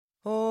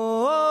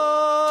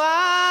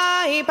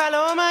ay,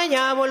 paloma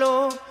ya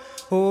voló.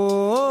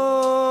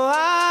 Oh,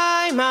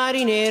 ay,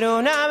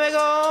 marinero navegó.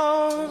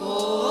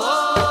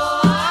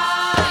 Oh,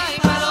 ay,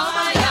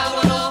 paloma ya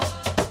voló.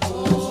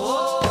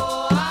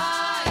 Oh,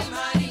 ay,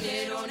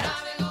 marinero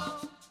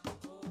navegó.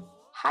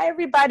 Hi,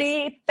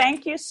 everybody.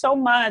 Thank you so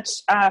much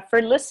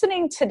for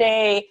listening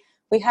today.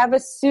 We have a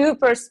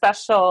super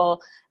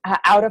special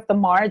Out of the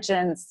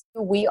Margins.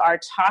 We are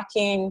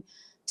talking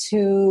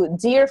to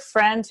dear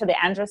friend to the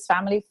Andres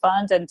Family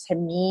Fund and to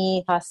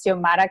me,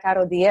 Xiomara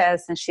Caro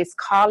Diaz, and she's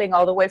calling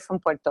all the way from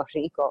Puerto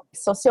Rico.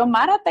 So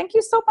Xiomara, thank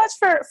you so much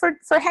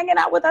for hanging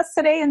out with us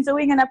today and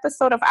doing an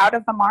episode of Out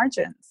of the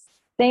Margins.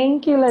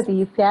 Thank you,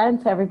 Leticia,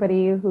 and to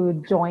everybody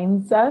who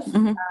joins us.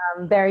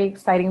 Very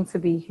exciting to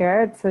be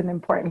here. It's an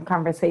important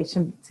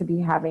conversation to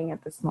be having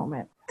at this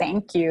moment.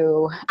 Thank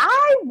you.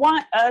 I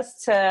want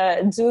us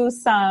to do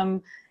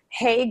some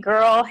hey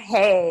girl,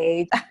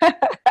 hey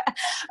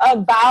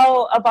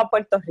about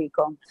Puerto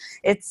Rico.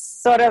 It's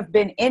sort of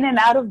been in and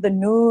out of the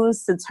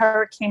news since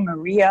Hurricane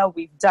Maria.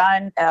 We've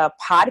done a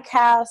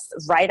podcast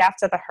right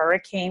after the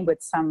hurricane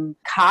with some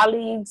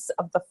colleagues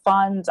of the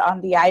fund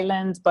on the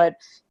island, but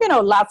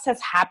lots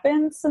has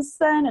happened since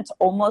then. It's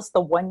almost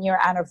the 1-year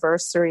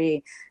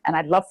anniversary, and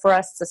I'd love for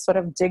us to sort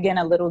of dig in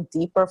a little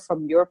deeper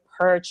from your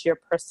perch, your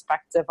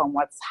perspective on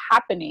what's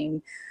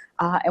happening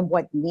and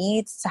what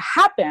needs to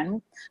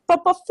happen.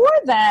 But before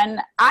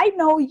then, I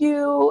know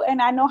you and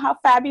I know how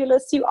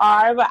fabulous you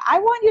are, but I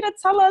want you to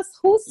tell us,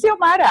 who's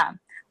Xiomara?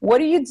 What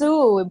do you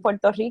do in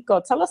Puerto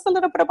Rico? Tell us a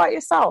little bit about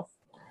yourself.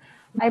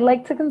 I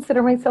like to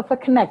consider myself a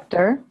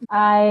connector.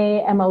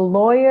 I am a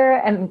lawyer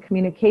and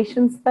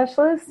communications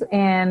specialist,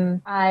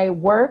 and I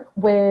work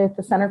with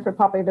the Center for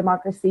Popular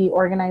Democracy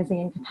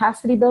Organizing and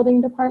Capacity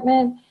Building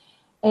Department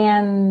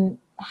and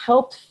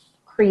helped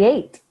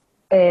create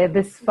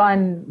this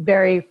fund,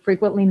 very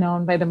frequently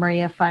known by the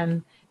Maria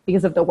Fund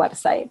because of the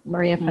website,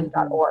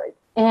 mariafund.org.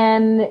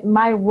 And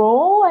my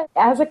role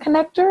as a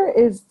connector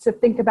is to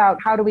think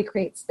about how do we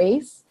create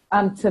space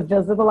to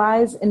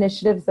visibilize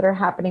initiatives that are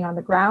happening on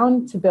the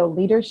ground, to build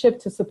leadership,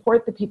 to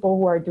support the people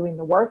who are doing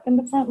the work in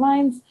the front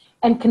lines,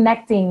 and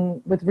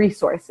connecting with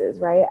resources,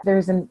 right?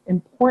 There's an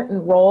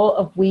important role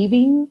of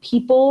weaving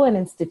people and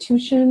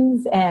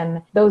institutions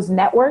and those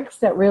networks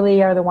that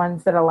really are the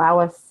ones that allow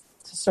us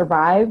to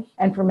survive.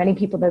 And for many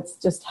people, that's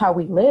just how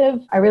we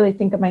live. I really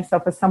think of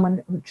myself as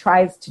someone who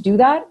tries to do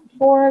that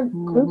for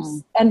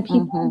groups and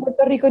people in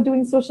Puerto Rico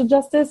doing social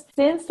justice.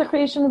 Since the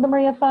creation of the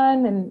Maria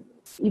Fund, and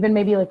even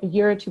maybe like a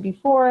year or two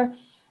before,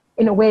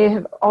 in a way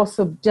have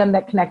also done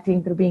that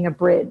connecting through being a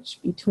bridge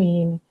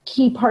between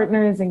key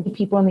partners and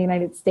people in the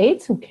United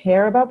States who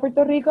care about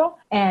Puerto Rico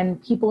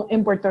and people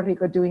in Puerto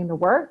Rico doing the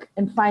work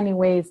and finding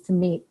ways to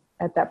meet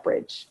at that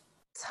bridge.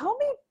 Tell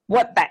me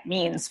what that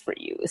means for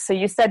you. So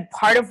you said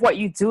part of what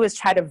you do is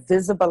try to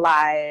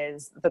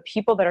visibilize the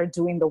people that are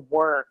doing the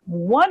work.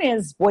 One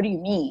is, what do you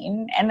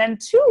mean? And then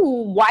two,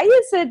 why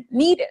is it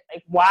needed?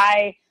 Like,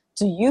 why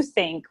do you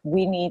think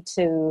we need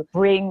to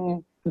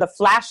bring the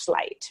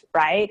flashlight,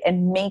 right,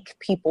 and make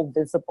people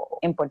visible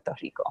in Puerto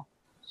Rico?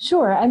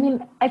 Sure. I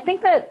mean, I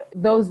think that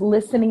those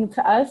listening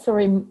to us, a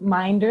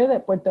reminder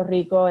that Puerto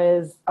Rico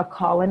is a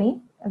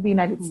colony of the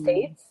United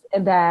States,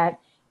 and that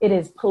it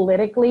is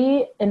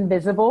politically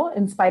invisible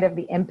in spite of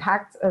the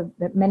impact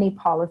that many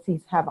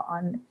policies have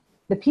on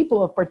the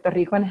people of Puerto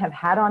Rico and have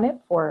had on it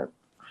for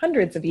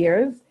hundreds of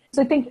years.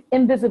 So I think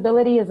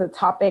invisibility is a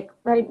topic,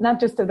 right, not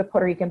just of the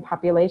Puerto Rican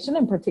population,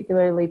 and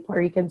particularly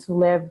Puerto Ricans who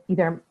live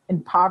either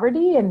in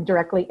poverty and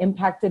directly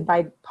impacted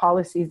by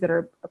policies that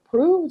are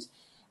approved,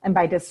 and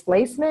by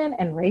displacement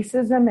and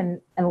racism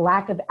and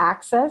lack of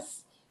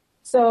access.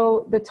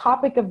 So the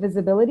topic of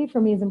visibility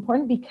for me is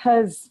important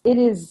because it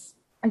is,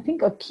 I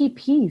think, a key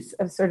piece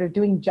of sort of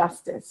doing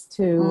justice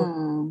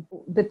to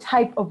the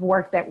type of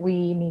work that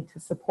we need to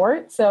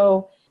support.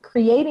 So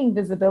creating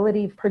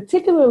visibility,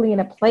 particularly in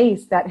a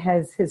place that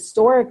has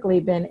historically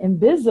been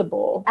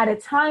invisible, at a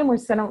time where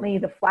suddenly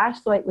the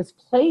flashlight was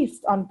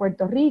placed on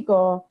Puerto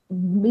Rico,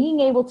 being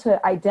able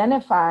to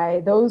identify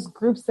those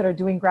groups that are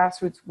doing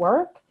grassroots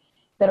work,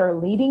 that are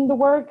leading the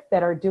work,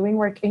 that are doing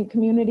work in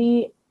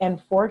community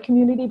and for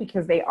community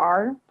because they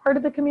are part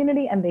of the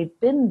community and they've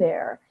been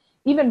there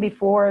even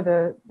before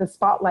the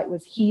spotlight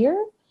was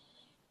here,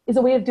 is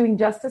a way of doing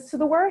justice to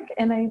the work.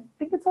 And I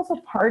think it's also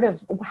part of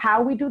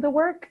how we do the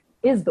work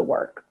is the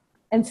work.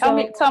 And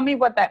so tell me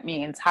what that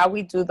means. How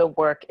we do the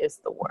work is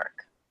the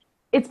work.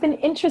 It's been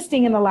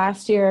interesting in the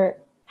last year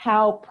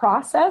how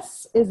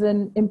process is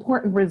an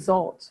important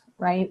result,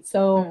 right?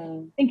 So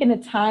I think in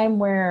a time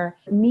where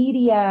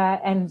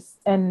media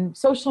and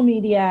social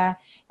media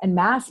and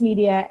mass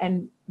media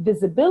and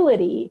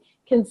visibility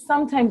can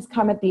sometimes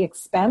come at the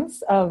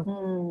expense of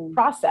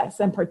process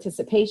and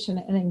participation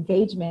and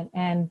engagement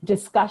and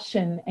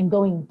discussion and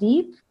going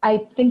deep.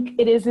 I think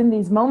it is in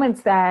these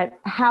moments that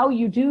how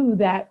you do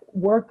that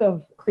work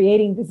of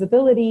creating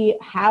visibility,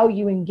 how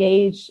you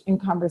engage in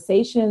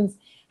conversations,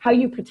 how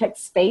you protect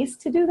space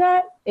to do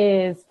that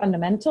is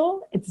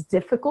fundamental. It's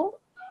difficult.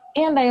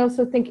 And I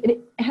also think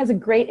it has a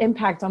great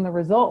impact on the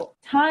result.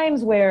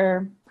 Times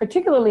where,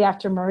 particularly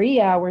after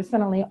Maria, where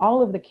suddenly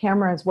all of the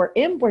cameras were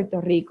in Puerto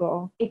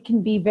Rico, it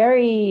can be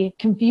very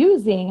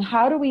confusing.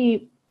 How do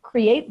we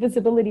create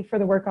visibility for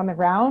the work on the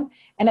ground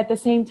and at the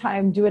same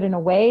time do it in a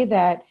way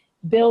that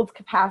builds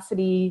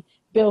capacity,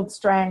 builds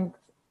strength,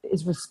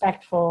 is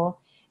respectful?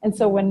 And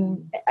so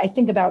when I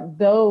think about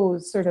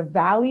those sort of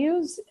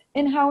values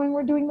in how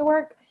we're doing the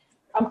work,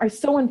 are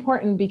so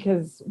important,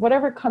 because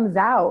whatever comes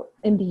out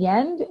in the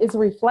end is a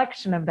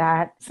reflection of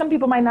that. Some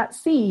people might not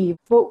see,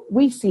 but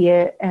we see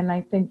it. And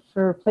I think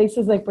for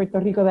places like Puerto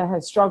Rico that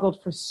has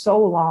struggled for so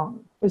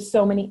long with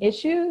so many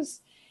issues,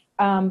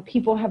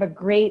 people have a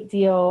great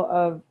deal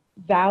of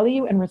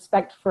value and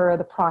respect for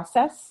the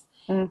process.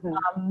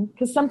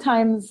 Because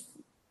sometimes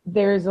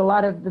there's a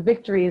lot of the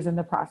victories in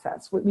the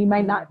process. We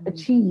might not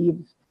achieve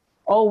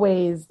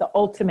always the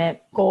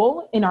ultimate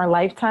goal in our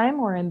lifetime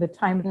or in the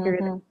time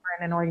period that we're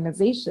in an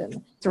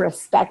organization. To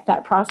respect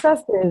that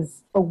process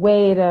is a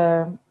way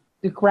to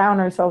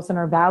ground ourselves in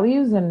our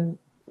values and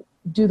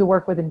do the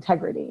work with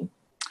integrity.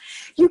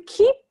 You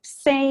keep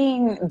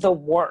saying the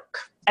work.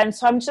 And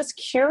so I'm just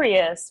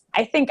curious.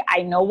 I think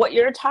I know what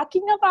you're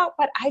talking about,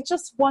 but I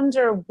just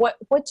wonder,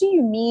 what do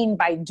you mean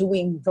by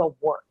doing the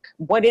work?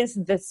 What is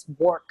this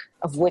work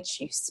of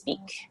which you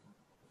speak?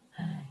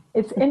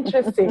 It's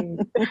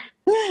interesting.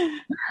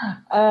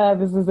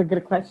 This is a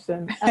good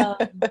question.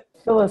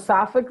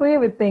 Philosophically, I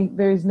would think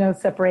there's no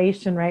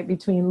separation, right,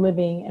 between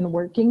living and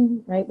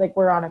working, right? Like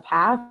we're on a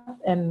path.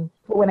 And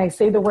when I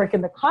say the work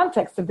in the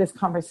context of this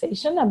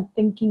conversation, I'm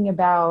thinking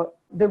about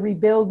the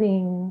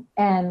rebuilding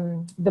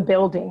and the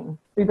building.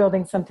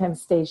 Rebuilding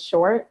sometimes stays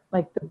short,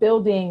 like the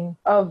building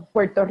of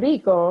Puerto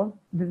Rico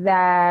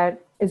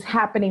that is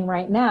happening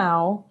right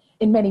now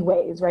in many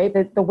ways,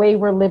 right? The way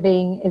we're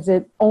living, is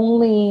it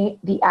only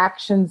the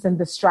actions and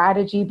the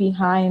strategy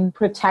behind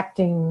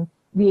protecting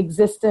the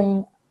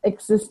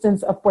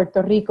existence of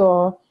Puerto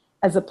Rico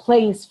as a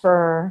place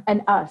for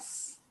an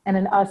us? And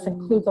an us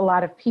includes a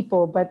lot of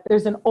people, but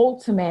there's an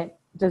ultimate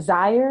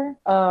desire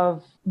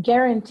of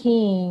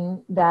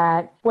guaranteeing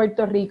that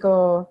Puerto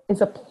Rico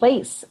is a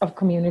place of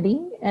community,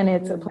 and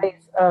it's a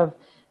place of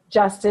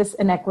justice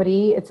and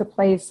equity. It's a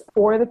place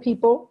for the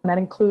people. And that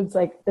includes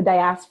like the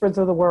diasporas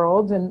of the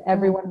world and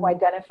everyone who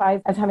identifies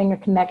as having a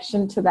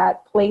connection to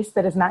that place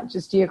that is not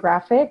just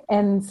geographic.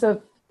 And so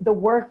the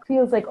work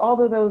feels like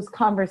all of those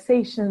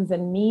conversations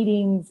and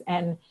meetings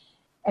and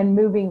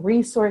moving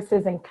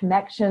resources and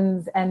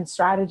connections and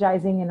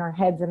strategizing in our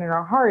heads and in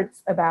our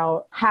hearts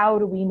about how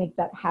do we make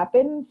that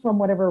happen from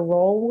whatever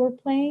role we're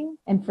playing.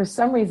 And for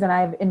some reason,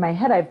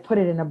 I've put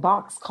it in a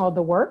box called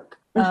the work.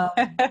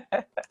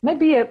 Might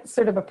be a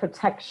sort of a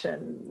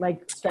protection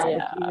like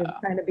strategy of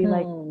trying to be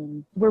like,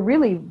 we're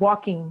really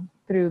walking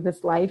through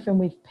this life and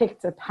we've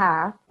picked a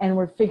path and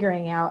we're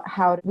figuring out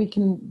how we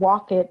can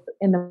walk it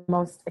in the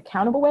most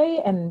accountable way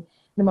and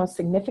the most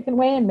significant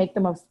way and make the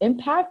most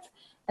impact.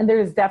 And there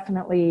is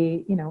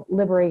definitely,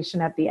 liberation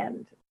at the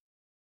end.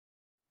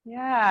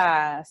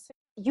 Yes.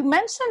 You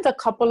mentioned a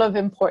couple of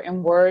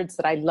important words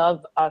that I'd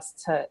love us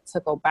to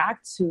go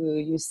back to.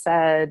 You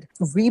said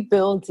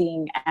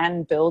rebuilding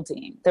and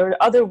building. There are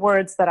other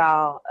words that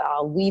I'll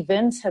weave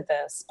into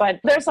this, but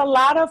there's a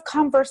lot of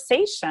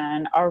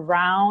conversation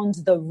around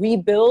the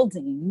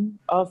rebuilding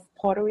of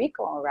Puerto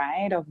Rico,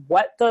 right? Of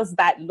what does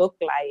that look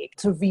like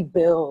to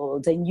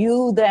rebuild? And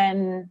you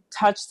then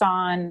touched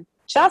on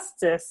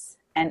justice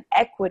and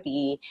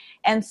equity.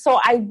 And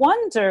so I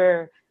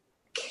wonder,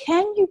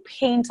 can you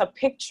paint a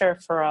picture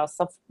for us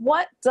of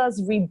what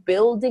does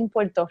rebuilding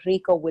Puerto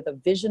Rico with a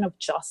vision of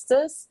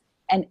justice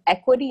and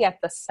equity at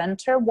the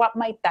center, what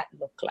might that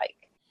look like?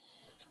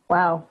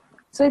 Wow.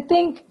 So I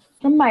think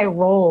from my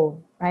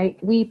role, right,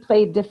 we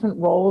play different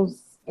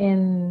roles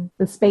in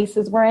the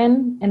spaces we're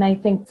in. And I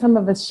think some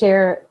of us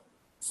share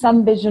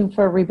some vision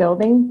for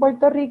rebuilding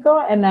Puerto Rico.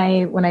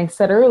 And when I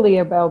said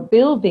earlier about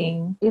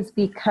building, is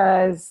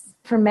because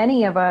for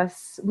many of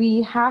us,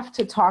 we have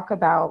to talk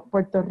about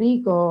Puerto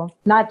Rico,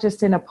 not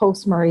just in a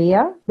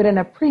post-Maria, but in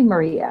a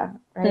pre-Maria,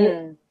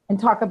 right? And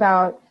talk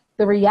about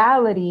the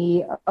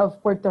reality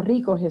of Puerto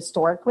Rico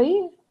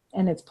historically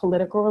and its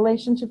political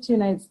relationship to the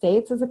United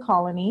States as a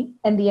colony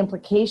and the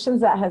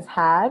implications that has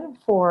had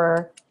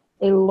for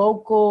a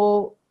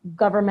local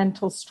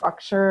governmental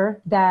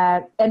structure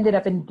that ended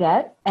up in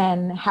debt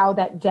and how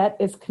that debt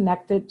is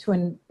connected to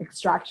an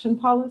extraction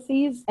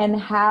policies and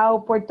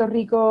how Puerto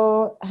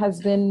Rico has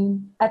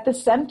been at the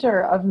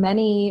center of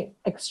many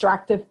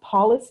extractive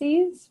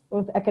policies,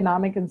 both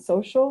economic and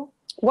social.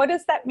 What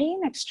does that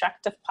mean,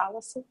 extractive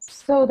policies?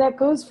 So that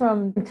goes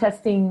from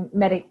testing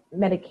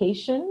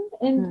medication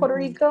in Puerto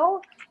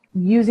Rico,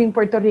 using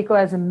Puerto Rico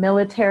as a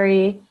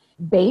military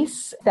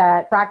base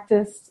that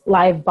practiced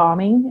live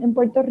bombing in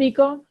Puerto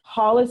Rico,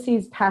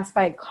 policies passed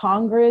by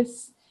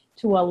Congress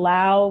to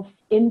allow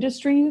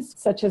industries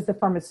such as the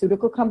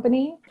pharmaceutical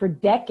company for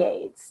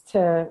decades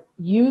to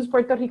use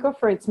Puerto Rico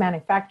for its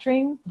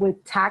manufacturing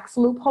with tax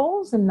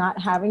loopholes and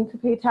not having to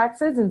pay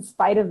taxes in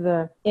spite of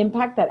the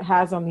impact that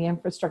has on the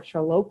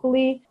infrastructure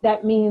locally.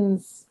 That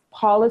means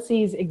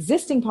policies,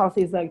 existing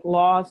policies like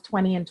laws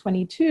 20 and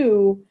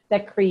 22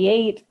 that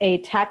create a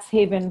tax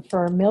haven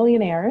for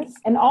millionaires,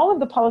 and all of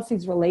the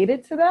policies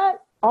related to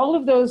that, all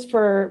of those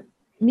for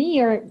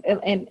me are,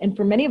 and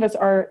for many of us,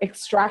 are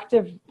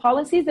extractive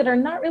policies that are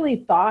not really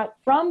thought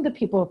from the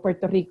people of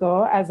Puerto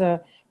Rico as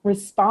a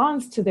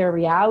response to their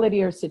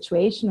reality or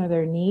situation or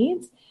their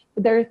needs,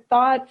 but they're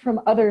thought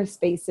from other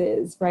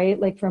spaces, right?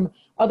 Like from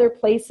other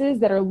places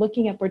that are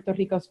looking at Puerto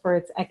Rico for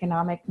its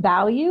economic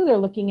value. They're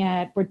looking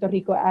at Puerto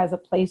Rico as a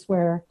place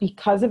where,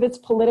 because of its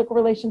political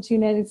relation to the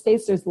United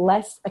States, there's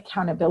less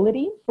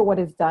accountability for what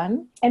is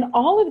done. And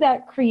all of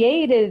that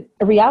created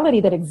a reality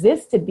that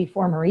existed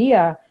before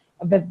Maria,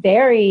 of a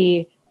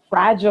very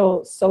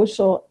fragile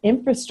social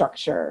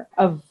infrastructure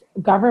of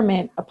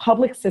government, a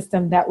public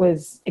system that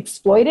was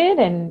exploited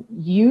and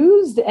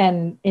used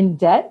and in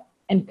debt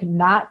and could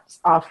not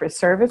offer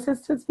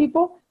services to its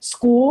people.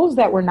 Schools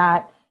that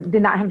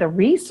did not have the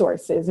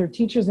resources, or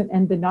teachers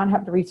and did not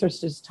have the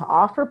resources to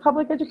offer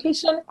public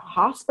education.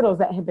 Hospitals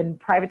that had been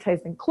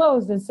privatized and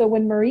closed. And so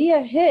when Maria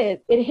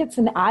hit, it hits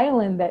an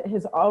island that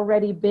has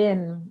already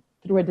been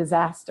through a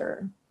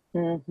disaster.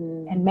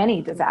 Mm-hmm. And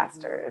many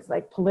disasters,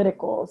 like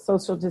political,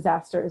 social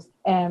disasters,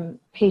 and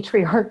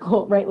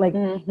patriarchal, right? Like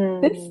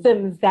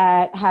systems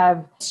that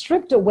have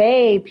stripped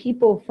away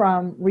people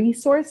from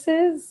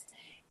resources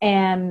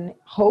and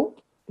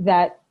hope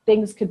that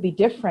things could be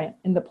different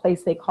in the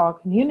place they call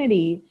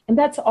community. And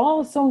that's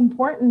all so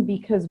important,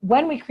 because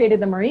when we created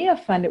the Maria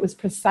Fund, it was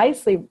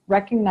precisely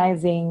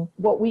recognizing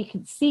what we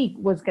could see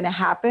was going to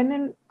happen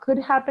and could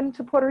happen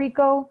to Puerto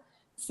Rico,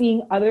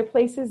 seeing other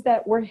places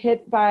that were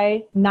hit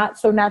by not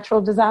so natural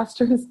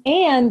disasters,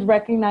 and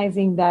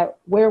recognizing that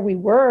where we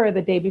were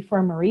the day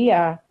before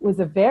Maria was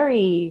a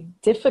very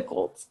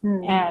difficult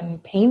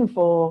and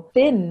painful,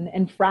 thin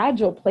and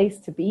fragile place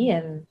to be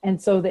in.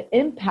 And so the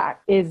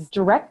impact is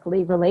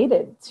directly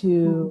related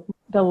to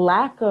the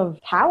lack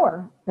of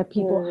power that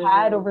people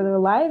had over their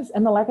lives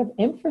and the lack of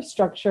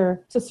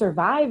infrastructure to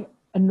survive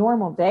a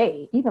normal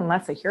day, even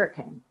less a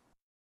hurricane.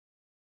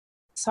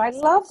 So I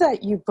love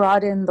that you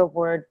brought in the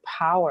word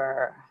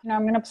power.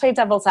 I'm going to play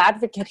devil's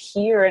advocate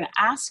here and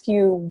ask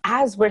you,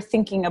 as we're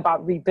thinking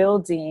about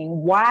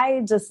rebuilding,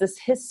 why does this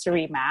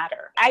history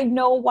matter? I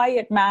know why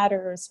it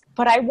matters,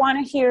 but I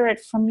want to hear it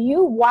from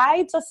you.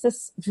 Why does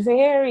this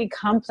very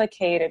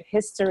complicated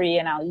history,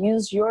 and I'll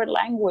use your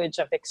language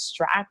of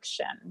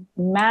extraction,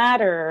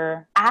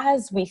 matter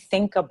as we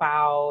think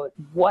about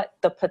what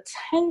the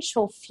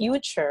potential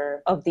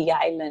future of the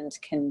island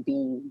can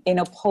be in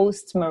a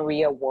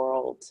post-Maria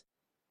world?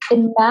 It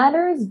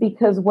matters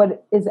because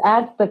what is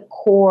at the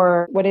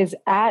core, what is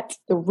at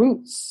the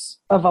roots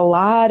of a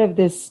lot of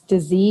this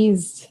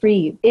diseased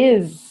breed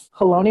is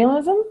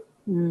colonialism.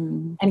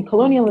 And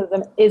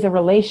colonialism is a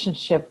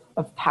relationship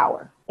of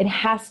power. It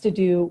has to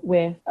do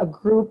with a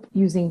group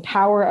using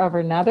power over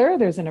another.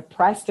 There's an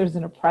oppressed, there's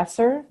an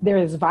oppressor. There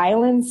is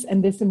violence,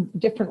 and there's some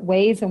different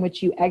ways in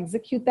which you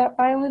execute that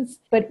violence.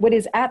 But what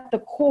is at the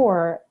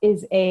core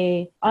is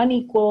a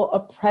unequal,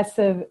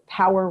 oppressive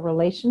power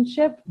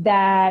relationship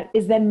that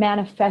is then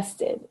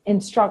manifested in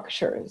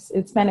structures.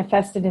 It's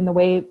manifested in the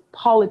way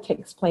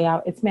politics play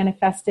out. It's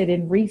manifested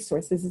in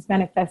resources. It's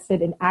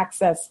manifested in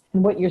access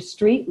and what your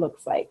street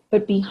looks like.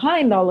 But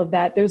behind all of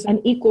that, there's an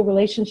equal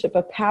relationship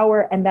of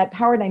power, and that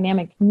power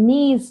dynamic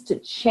needs to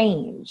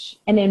change.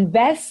 And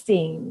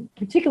investing,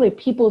 particularly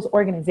people's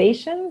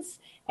organizations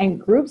and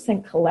groups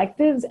and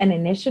collectives and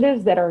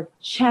initiatives that are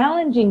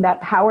challenging that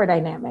power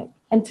dynamic.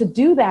 And to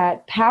do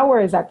that,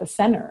 power is at the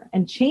center,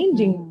 and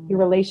changing your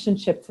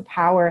relationship to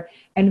power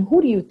and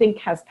who do you think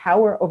has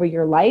power over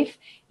your life,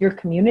 your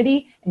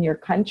community, and your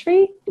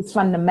country is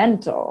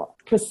fundamental.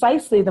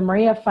 Precisely, the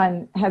Maria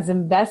Fund has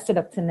invested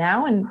up to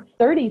now in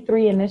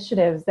 33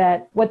 initiatives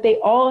that what they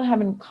all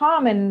have in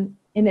common,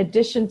 in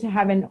addition to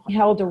having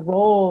held a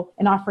role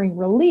in offering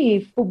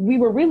relief, we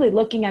were really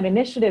looking at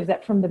initiatives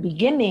that from the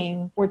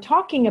beginning were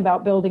talking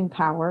about building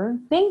power,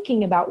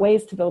 thinking about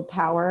ways to build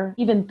power,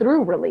 even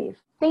through relief,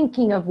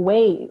 thinking of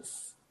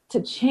ways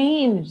to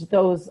change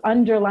those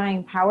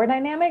underlying power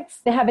dynamics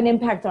that have an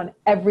impact on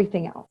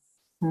everything else.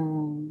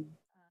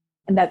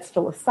 And that's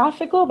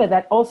philosophical, but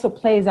that also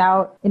plays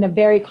out in a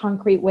very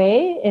concrete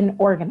way in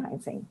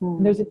organizing.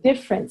 There's a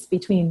difference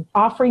between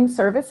offering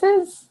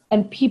services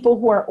and people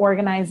who are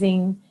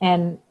organizing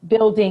and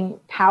building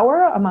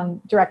power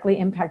among directly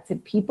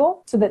impacted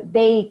people so that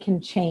they can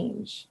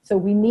change. So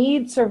we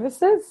need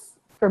services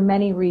for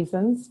many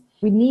reasons.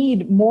 We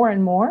need more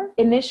and more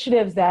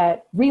initiatives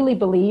that really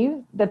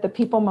believe that the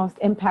people most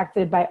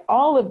impacted by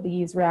all of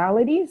these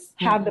realities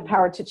have the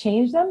power to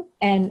change them,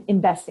 and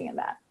investing in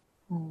that.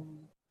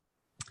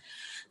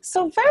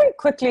 So very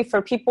quickly,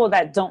 for people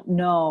that don't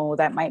know,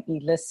 that might be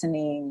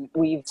listening,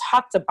 we've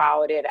talked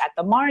about it at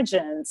the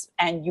margins,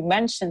 and you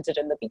mentioned it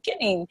in the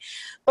beginning,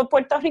 but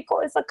Puerto Rico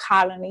is a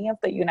colony of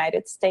the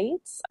United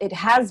States. It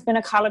has been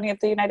a colony of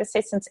the United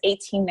States since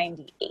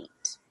 1898.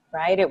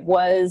 right? It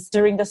was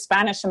during the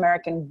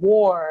Spanish-American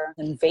War,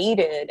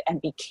 invaded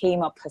and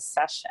became a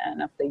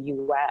possession of the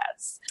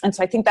U.S. And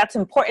so I think that's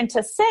important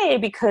to say,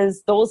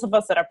 because those of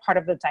us that are part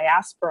of the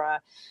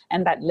diaspora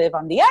and that live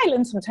on the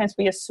island, sometimes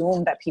we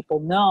assume that people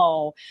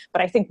know.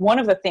 But I think one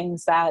of the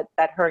things that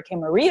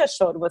Hurricane Maria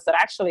showed was that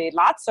actually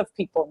lots of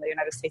people in the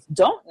United States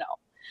don't know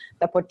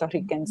that Puerto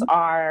Ricans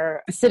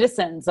are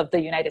citizens of the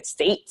United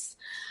States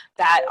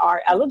that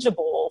are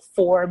eligible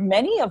for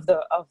many of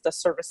the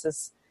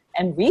services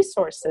and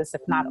resources,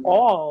 if not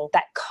all,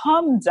 that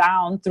come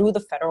down through the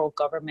federal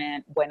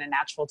government when a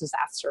natural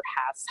disaster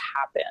has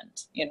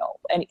happened, you know,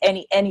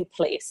 any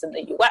place in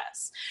the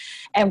U.S.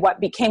 And what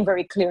became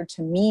very clear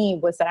to me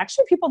was that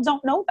actually people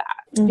don't know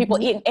that. People,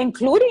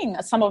 including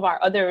some of our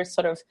other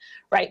sort of,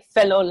 right,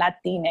 fellow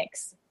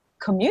Latinx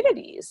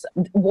communities,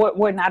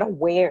 were not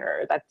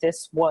aware that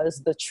this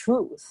was the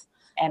truth.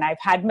 And I've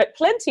had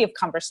plenty of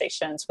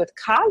conversations with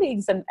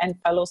colleagues and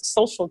fellow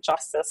social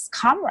justice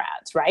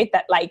comrades, right,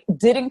 that like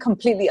didn't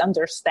completely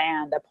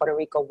understand that Puerto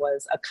Rico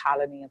was a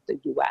colony of the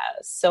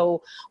U.S.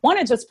 So I want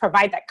to just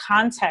provide that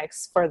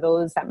context for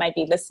those that might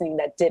be listening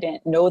that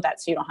didn't know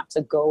that, so you don't have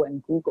to go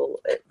and Google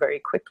it very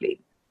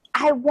quickly.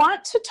 I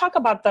want to talk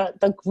about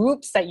the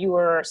groups that you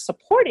were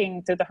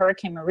supporting through the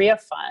Hurricane Maria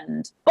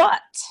Fund.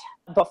 But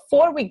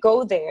before we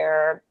go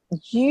there,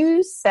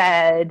 you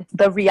said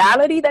the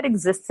reality that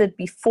existed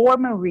before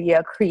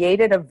Maria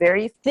created a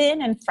very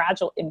thin and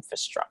fragile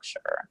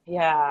infrastructure.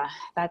 Yeah,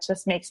 that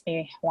just makes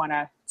me want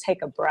to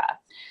take a breath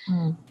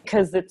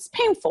because it's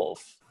painful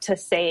to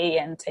say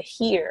and to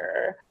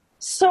hear.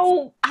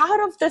 So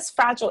out of this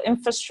fragile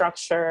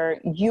infrastructure,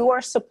 you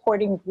are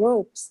supporting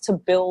groups to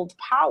build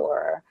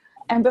power.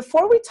 And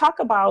before we talk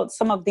about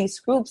some of these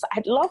groups,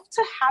 I'd love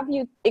to have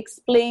you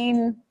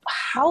explain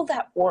how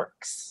that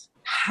works.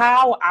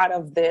 How out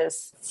of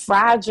this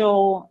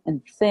fragile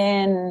and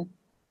thin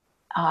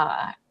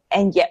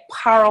and yet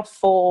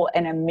powerful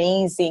and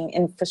amazing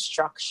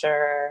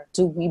infrastructure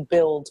do we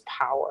build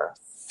power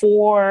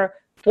for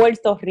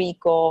Puerto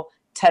Rico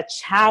to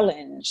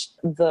challenge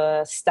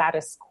the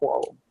status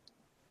quo?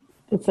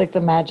 It's like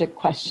the magic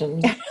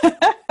question.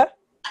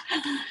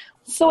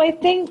 So I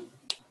think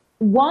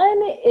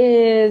one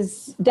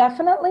is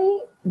definitely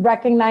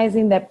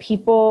recognizing that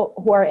people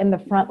who are in the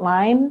front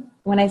line,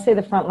 when I say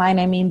the front line,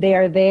 I mean they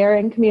are there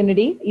in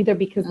community, either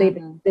because they've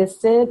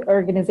existed,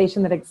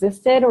 organization that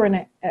existed, or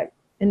an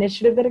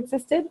initiative that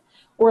existed,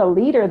 or a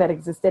leader that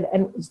existed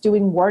and is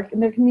doing work in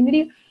their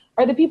community,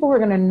 are the people who are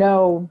going to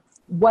know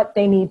what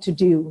they need to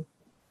do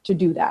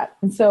that.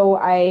 And so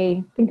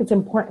I think it's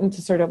important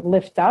to sort of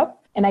lift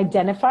up and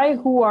identify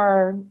who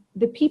are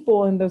the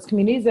people in those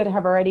communities that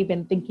have already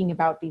been thinking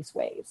about these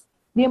ways.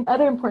 The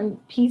other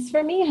important piece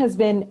for me has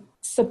been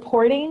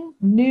supporting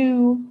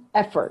new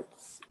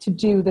efforts to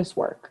do this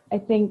work. I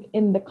think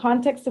in the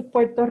context of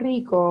Puerto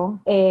Rico,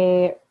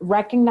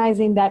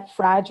 recognizing that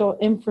fragile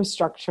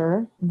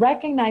infrastructure,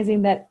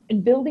 recognizing that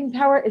building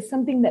power is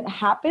something that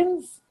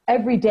happens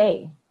every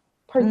day,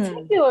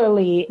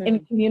 particularly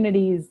in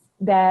communities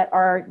that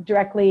are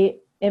directly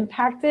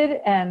impacted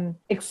and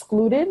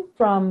excluded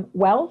from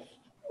wealth,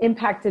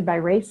 impacted by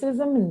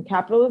racism and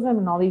capitalism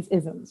and all these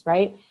isms,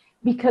 right?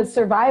 Because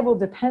survival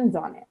depends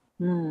on it.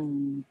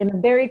 In a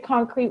very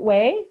concrete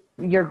way,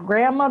 your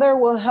grandmother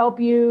will help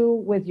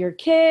you with your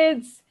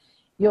kids.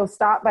 You'll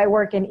stop by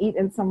work and eat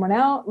in someone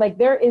else. Like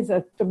there is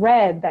a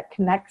thread that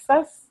connects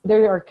us.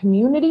 There are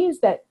communities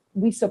that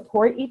we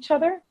support each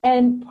other.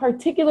 And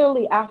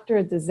particularly after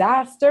a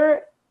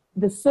disaster,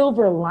 the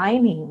silver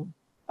lining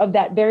of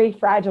that very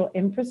fragile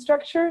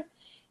infrastructure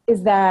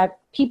is that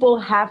people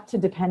have to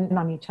depend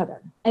on each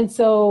other. And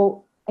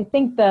so I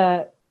think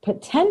the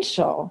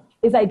potential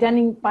is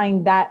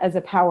identifying that as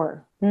a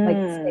power.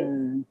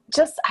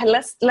 Just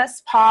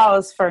let's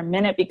pause for a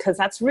minute, because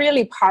that's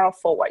really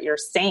powerful what you're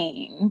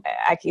saying.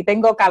 Aquí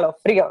tengo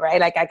calofrío, right?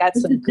 Like I got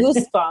some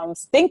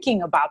goosebumps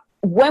thinking about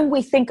when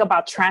we think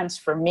about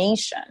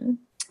transformation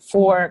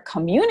for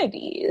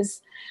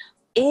communities.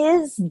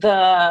 Is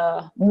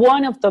the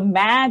one of the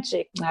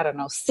magic,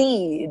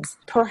 seeds,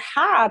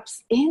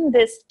 perhaps in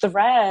this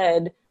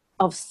thread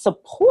of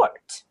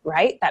support,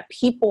 right? That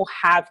people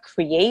have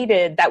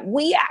created that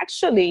we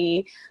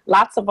actually,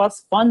 lots of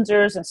us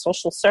funders and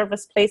social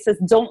service places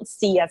don't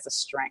see as a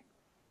strength.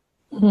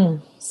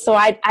 So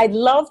I'd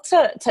love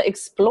to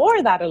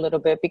explore that a little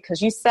bit,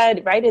 because you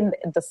said, right, in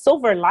the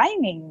silver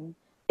lining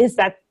is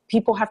that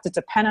people have to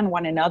depend on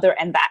one another,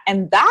 and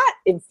that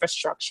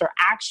infrastructure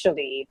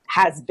actually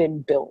has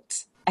been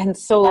built. And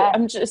so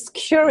I'm just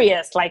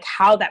curious, like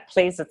how that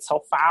plays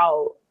itself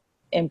out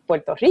in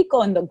Puerto Rico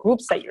and the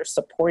groups that you're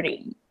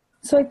supporting.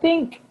 So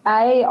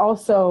I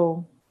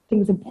also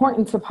think it's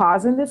important to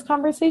pause in this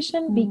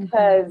conversation,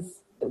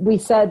 because we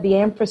said the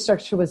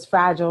infrastructure was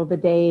fragile the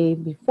day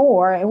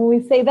before. And when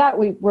we say that,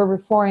 we're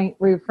referring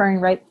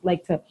right,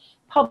 like to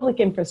public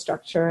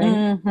infrastructure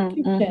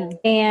and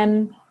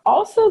and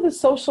also the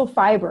social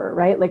fiber,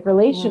 right? Like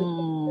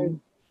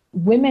relationships,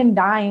 women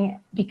dying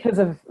because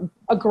of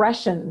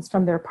aggressions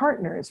from their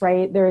partners,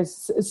 right?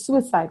 There's a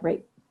suicide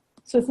rate.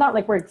 So it's not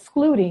like we're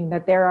excluding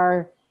that there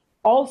are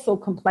also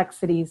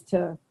complexities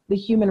to the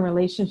human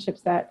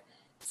relationships that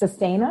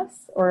sustain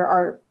us or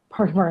are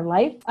part of our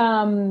life,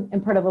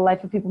 and part of the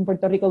life of people in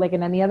Puerto Rico, like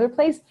in any other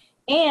place.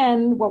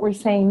 And what we're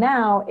saying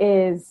now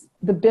is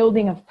the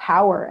building of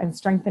power and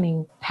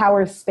strengthening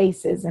power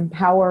spaces and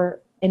power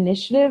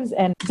initiatives,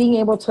 and being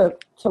able to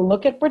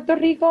look at Puerto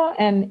Rico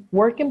and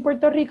work in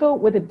Puerto Rico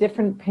with a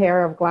different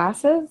pair of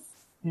glasses.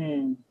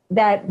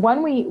 That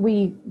one,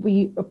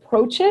 we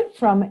approach it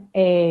from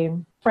a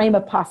frame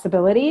of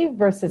possibility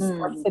versus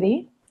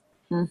scarcity.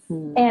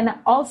 And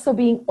also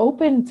being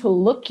open to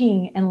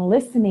looking and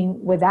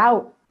listening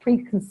without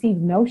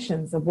preconceived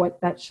notions of what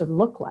that should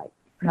look like,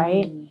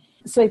 right?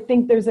 So I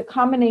think there's a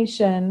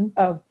combination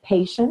of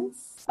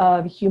patience,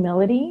 of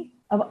humility,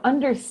 of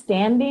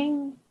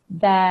understanding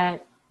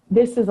that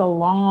this is a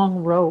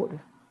long road.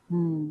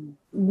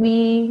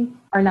 We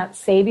are not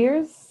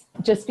saviors.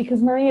 Just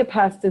because Maria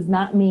passed does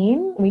not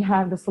mean we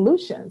have the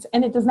solutions.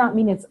 And it does not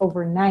mean it's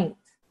overnight.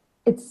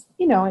 It's,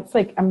 it's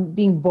like I'm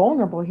being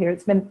vulnerable here.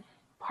 It's been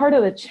part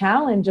of the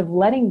challenge of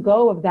letting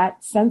go of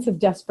that sense of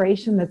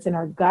desperation that's in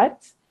our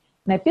gut.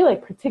 And I feel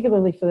like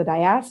particularly for the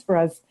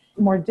diaspora, it's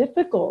more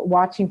difficult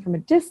watching from a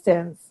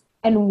distance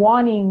and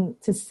wanting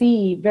to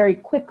see very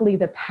quickly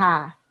the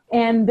path.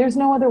 And there's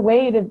no other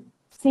way to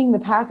seeing the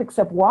path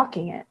except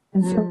walking it.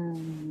 And so,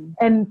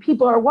 and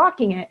people are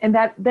walking it. And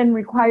that then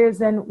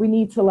requires, we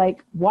need to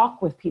like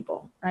walk with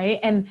people, right?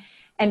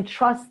 And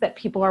trust that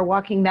people are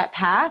walking that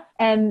path,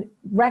 and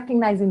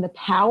recognizing the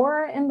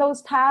power in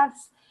those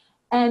paths,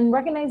 and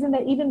recognizing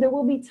that even there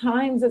will be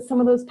times that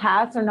some of those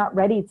paths are not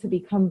ready to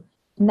become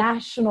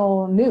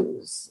national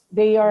news.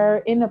 They are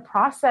in a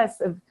process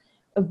of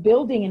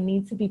building and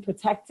need to be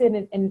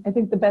protected. And I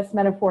think the best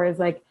metaphor is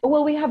like,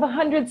 well, we have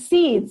 100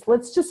 seeds.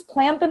 Let's just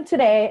plant them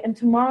today, and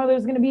tomorrow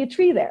there's going to be a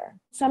tree there.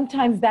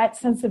 Sometimes that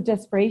sense of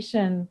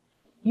desperation,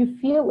 you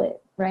feel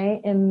it,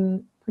 right?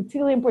 And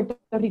particularly in Puerto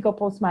Rico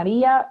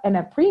post-Maria and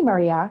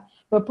pre-Maria,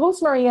 but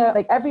post-Maria,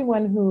 like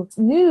everyone who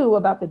knew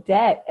about the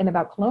debt and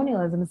about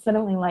colonialism is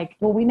suddenly like,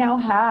 well, we now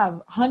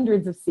have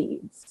hundreds of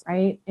seeds,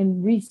 right?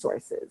 And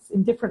resources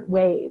in different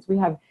ways. We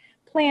have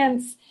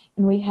plants,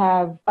 and we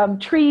have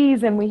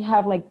trees, and we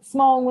have like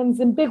small ones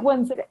and big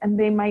ones, and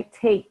they might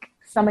take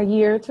some a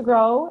year to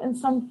grow and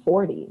some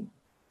 40,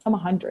 some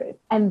 100.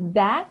 And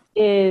that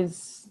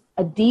is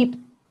a deep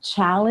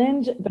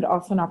challenge, but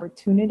also an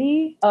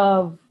opportunity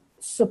of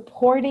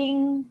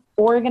supporting,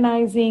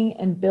 organizing,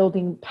 and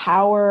building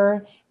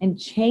power and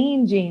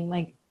changing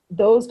like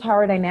those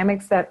power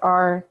dynamics that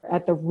are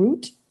at the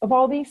root of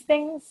all these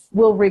things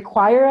will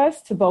require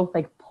us to both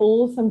like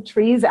pull some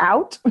trees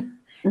out,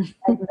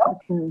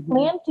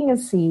 planting a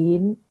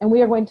seed, and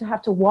we are going to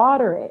have to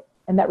water it.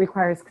 And that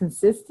requires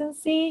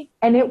consistency,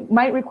 and it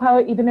might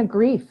require even a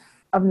grief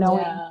of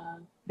knowing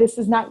this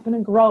is not going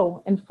to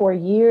grow in 4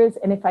 years.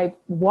 And if I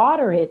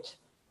water it,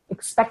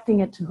 expecting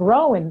it to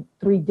grow in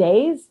 3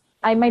 days,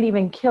 I might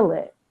even kill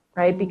it,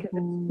 right? Because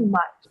it's too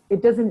much.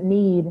 It doesn't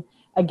need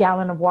a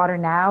gallon of water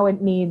now.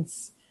 It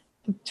needs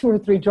 2 or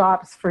 3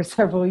 drops for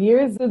several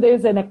years. So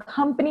there's an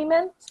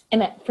accompaniment.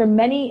 And for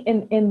many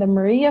in the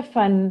Maria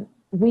Fund,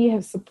 we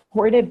have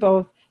supported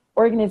both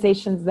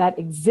organizations that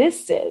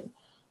existed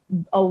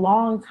a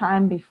long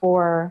time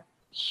before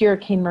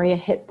Hurricane Maria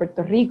hit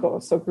Puerto Rico.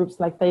 So groups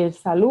like Taller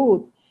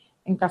Salud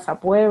in Casa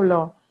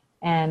Pueblo,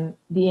 and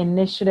the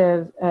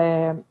initiative,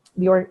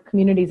 the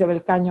communities of El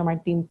Caño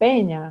Martín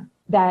Peña,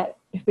 that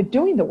have been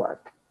doing the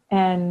work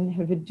and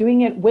have been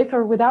doing it with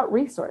or without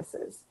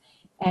resources.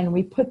 And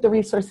we put the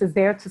resources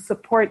there to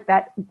support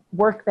that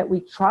work that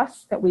we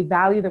trust, that we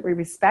value, that we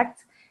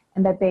respect,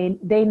 and that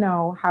they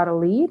know how to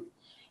lead.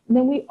 And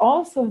then we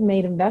also have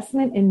made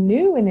investment in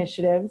new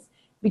initiatives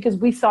because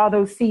we saw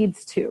those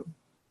seeds too,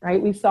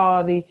 right? We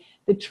saw the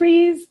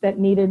trees that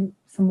needed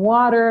some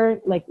water,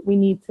 like we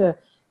need to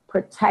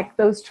protect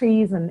those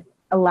trees and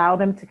allow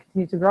them to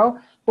continue to grow,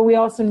 but we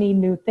also need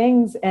new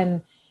things.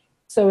 And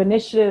so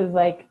initiatives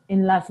like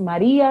in Las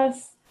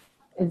Marías,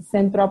 el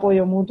Centro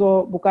Apoyo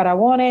Mutuo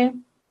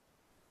Bucarabone,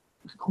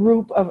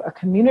 a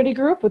community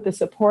group with the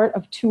support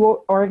of 2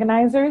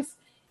 organizers,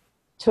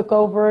 took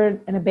over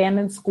an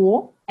abandoned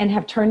school and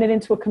have turned it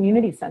into a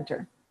community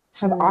center,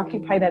 have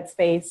occupied that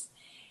space.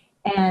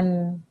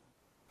 And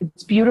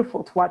it's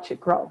beautiful to watch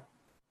it grow.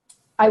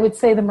 I would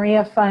say the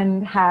Maria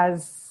Fund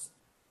has,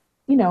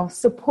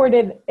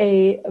 supported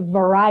a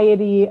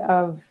variety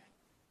of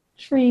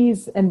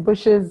trees and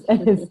bushes,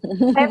 and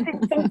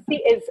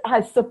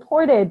has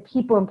supported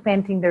people in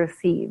planting their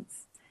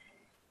seeds.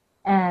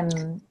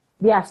 And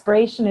the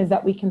aspiration is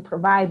that we can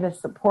provide the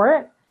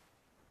support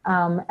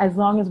as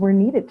long as we're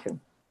needed to.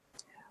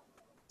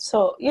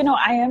 So,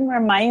 I am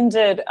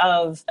reminded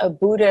of a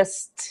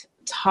Buddhist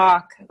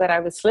talk that I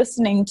was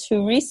listening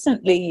to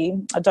recently,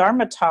 a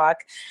Dharma talk,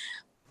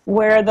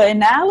 where the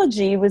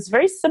analogy was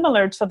very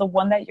similar to the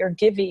one that you're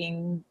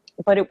giving,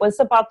 but it was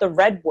about the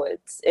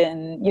redwoods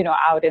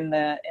out in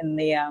the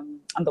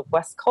on the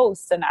West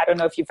Coast. And I don't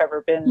know if you've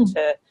ever been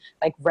to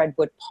like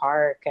Redwood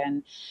Park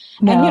and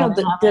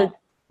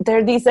there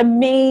are these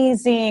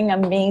amazing,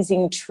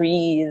 amazing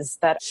trees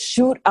that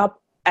shoot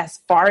up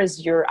as far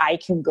as your eye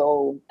can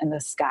go in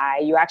the sky.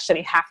 You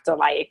actually have to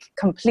like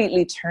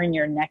completely turn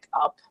your neck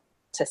up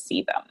to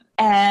see them.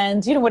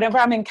 And, you know, whenever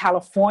I'm in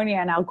California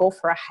and I'll go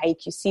for a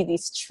hike, you see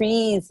these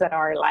trees that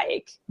are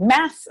like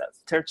massive.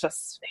 They're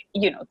just,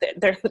 you know,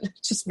 they're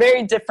just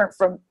very different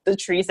from the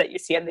trees that you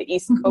see on the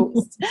East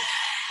Coast.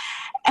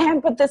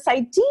 But this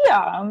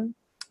idea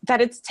that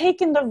it's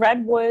taken the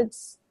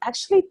redwoods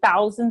actually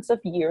thousands of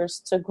years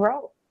to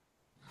grow.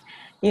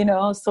 You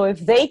know, so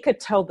if they could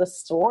tell the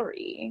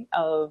story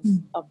of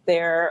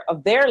their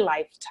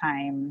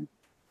lifetime,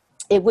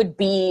 it would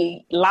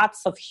be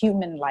lots of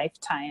human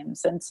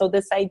lifetimes. And so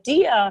this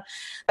idea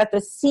that the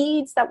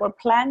seeds that we're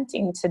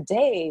planting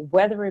today,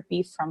 whether it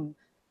be from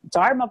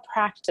Dharma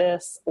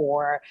practice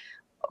or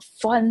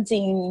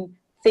funding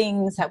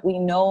things that we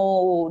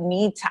know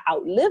need to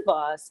outlive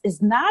us,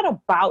 is not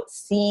about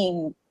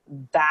seeing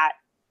that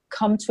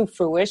come to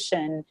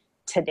fruition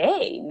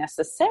today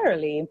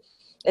necessarily.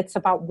 It's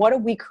about what are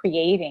we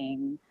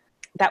creating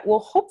that will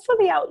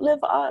hopefully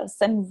outlive us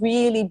and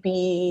really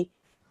be,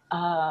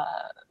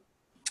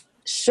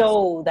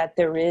 show that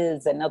there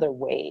is another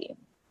way,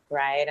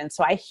 right? And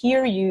so I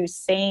hear you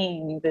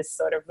saying this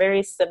sort of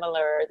very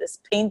similar, this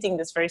painting,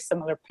 this very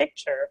similar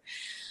picture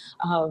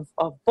of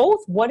both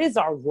what is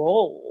our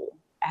role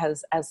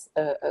as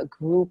a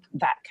group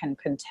that can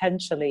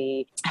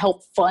potentially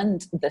help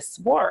fund this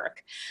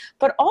work,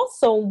 but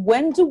also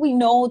when do we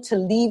know to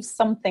leave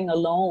something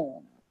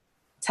alone,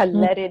 to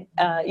let it,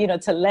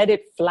 to let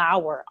it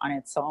flower on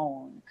its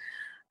own.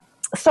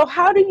 So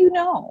how do you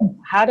know?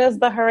 How does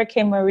the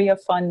Hurricane Maria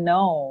Fund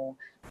know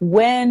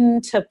when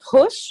to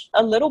push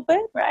a little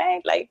bit, right?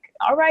 Like,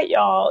 all right,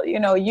 y'all, you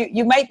know,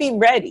 you might be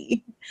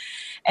ready.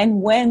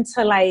 And when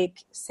to like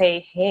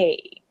say,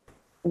 hey,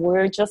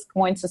 we're just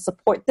going to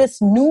support this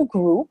new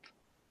group.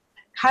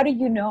 How do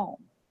you know?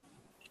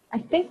 I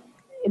think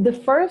the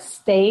first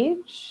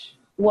stage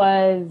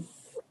was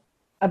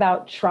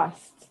about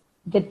trust.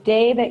 The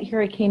day that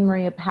Hurricane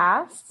Maria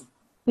passed,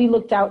 we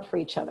looked out for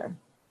each other.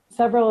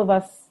 Several of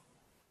us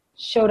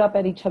showed up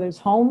at each other's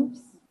homes.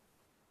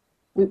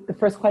 The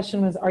first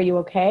question was, are you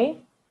okay?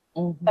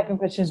 Mm-hmm. Second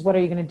question is, what are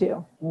you going to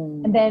do?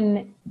 Mm-hmm. And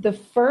then the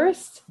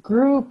first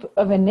group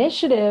of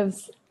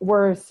initiatives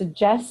were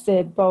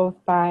suggested both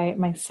by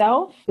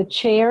myself, the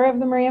chair of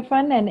the Maria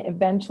Fund, and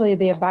eventually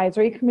the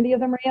advisory committee of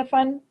the Maria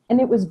Fund.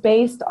 And it was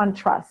based on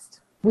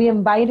trust. We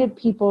invited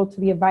people to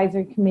the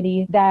advisory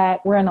committee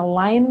that were in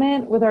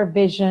alignment with our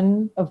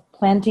vision of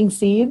planting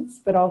seeds,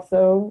 but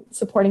also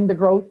supporting the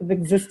growth of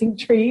existing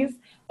trees,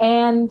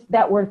 and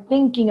that were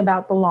thinking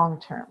about the long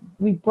term.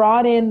 We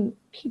brought in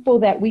people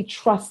that we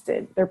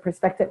trusted their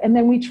perspective, and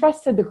then we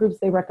trusted the groups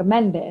they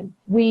recommended.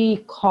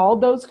 We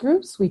called those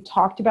groups, we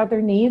talked about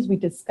their needs, we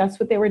discussed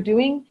what they were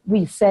doing.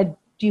 We said,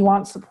 do you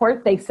want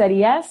support? They said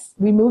yes.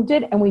 We moved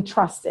it and we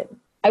trusted.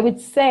 I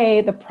would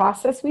say the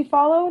process we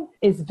followed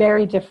is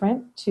very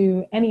different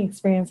to any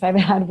experience I've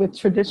had with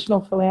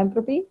traditional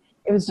philanthropy.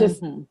 It was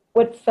just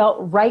what felt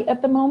right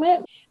at the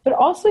moment. But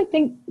also I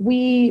think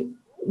we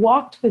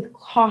walked with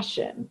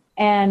caution.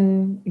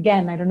 And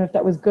again, I don't know if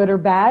that was good or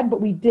bad,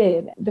 but we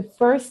did. The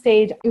first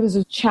stage, it was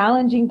a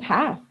challenging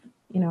path.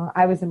 You know,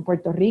 I was in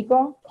Puerto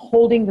Rico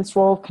holding this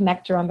role of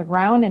connector on the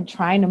ground and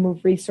trying to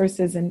move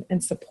resources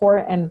and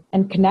support and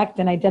connect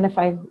and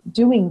identify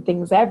doing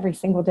things every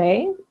single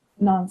day,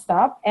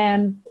 nonstop.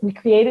 And we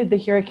created the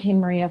Hurricane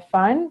Maria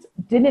Fund,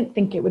 didn't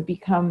think it would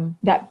become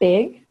that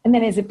big. And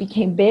then as it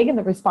became big and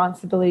the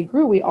responsibility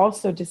grew, we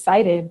also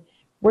decided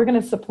we're going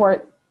to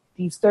support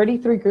these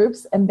 33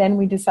 groups. And then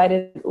we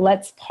decided,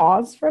 let's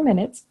pause for a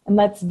minute and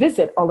let's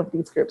visit all of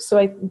these groups.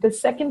 So the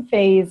second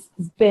phase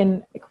has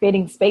been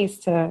creating space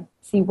to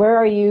see, where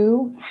are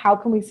you? How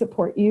can we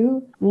support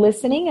you?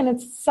 Listening. And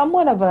it's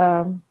somewhat of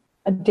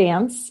a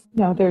dance.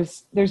 You know,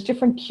 there's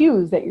different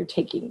cues that you're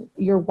taking.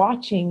 You're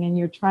watching and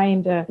you're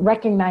trying to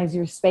recognize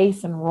your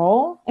space and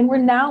role. And we're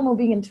now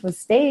moving into a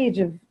stage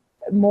of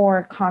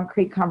more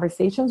concrete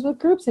conversations with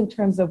groups in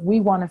terms of, we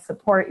want to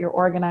support your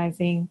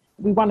organizing.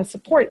 We want to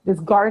support this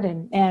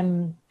garden,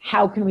 and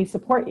how can we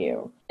support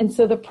you? And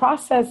so the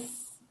process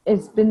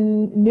has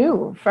been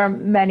new for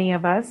many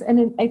of us.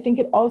 And I think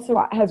it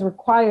also has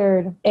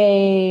required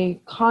a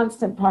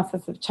constant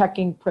process of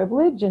checking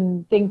privilege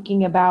and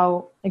thinking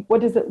about, like,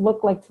 what does it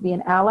look like to be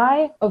an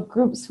ally of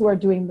groups who are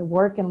doing the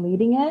work and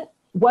leading it?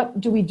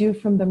 What do we do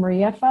from the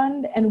Maria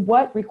Fund, and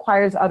what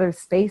requires other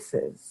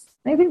spaces?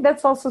 And I think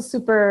that's also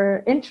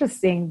super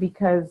interesting,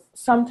 because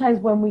sometimes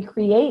when we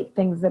create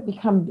things that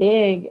become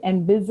big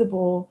and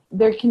visible,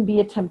 there can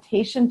be a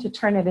temptation to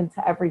turn it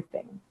into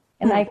everything.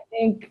 And I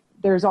think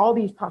there's all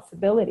these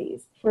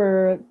possibilities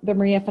for the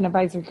Maria Fund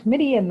Advisory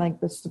Committee and like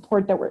the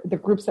support the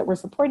groups that we're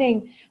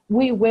supporting.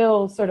 We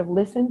will sort of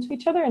listen to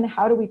each other, and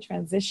how do we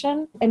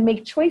transition and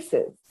make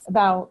choices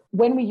about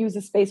when we use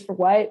a space for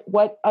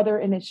what other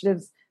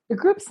initiatives the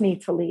groups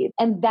need to lead.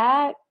 And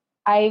that,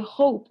 I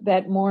hope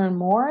that more and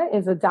more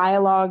is a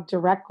dialogue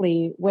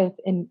directly with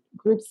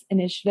groups,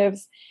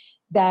 initiatives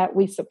that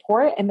we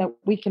support and that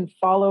we can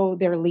follow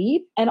their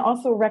lead, and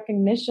also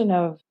recognition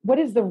of what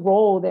is the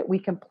role that we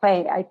can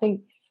play. I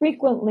think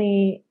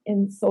frequently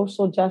in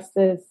social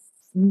justice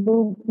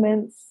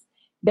movements,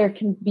 there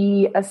can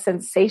be a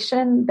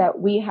sensation that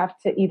we have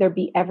to either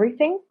be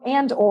everything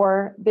and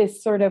or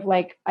this sort of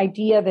like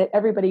idea that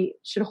everybody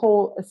should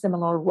hold a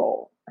similar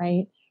role,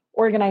 right?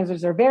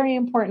 Organizers are very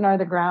important on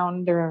the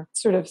ground. They're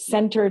sort of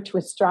centered to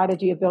a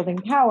strategy of building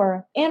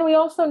power. And we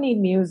also need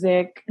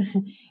music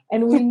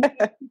and we need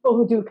people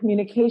who do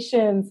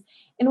communications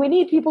and we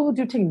need people who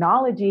do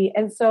technology.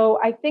 And so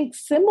I think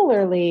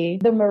similarly,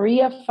 the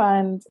Maria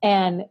Fund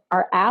and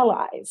our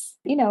allies,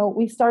 you know,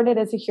 we started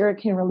as a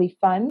hurricane relief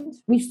fund.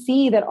 We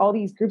see that all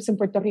these groups in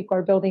Puerto Rico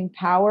are building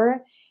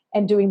power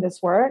and doing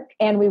this work.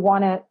 And we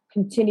want to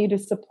continue to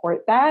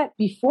support that.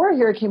 Before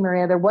Hurricane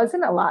Maria, there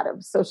wasn't a lot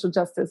of social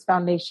justice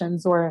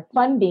foundations or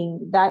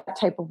funding that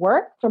type of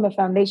work from a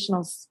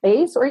foundational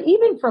space or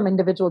even from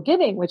individual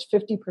giving, which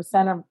 50%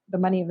 of the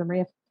money of the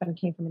Maria Fund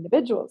came from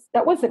individuals.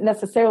 That wasn't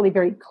necessarily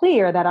very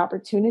clear, that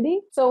opportunity.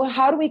 So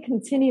how do we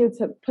continue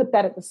to put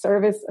that at the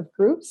service of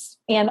groups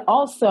and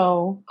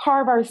also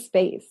carve our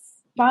space?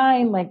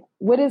 Find like,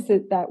 what is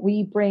it that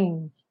we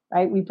bring?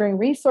 Right? We bring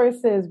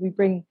resources, we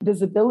bring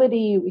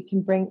visibility, we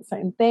can bring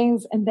certain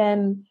things, and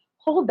then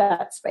hold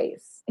that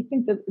space. I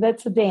think that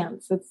that's a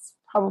dance. It's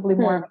probably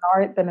more of an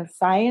art than a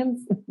science.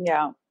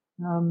 Yeah.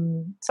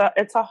 So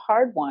it's a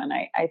hard one.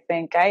 I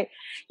think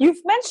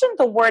you've mentioned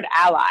the word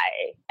ally,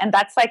 and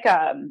that's like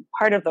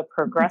part of the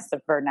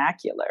progressive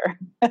vernacular.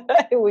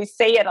 We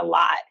say it a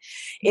lot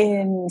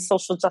in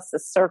social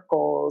justice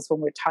circles when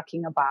we're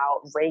talking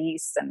about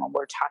race and when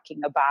we're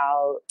talking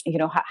about, you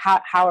know,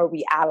 how are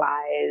we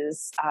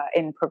allies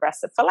in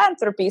progressive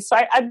philanthropy. So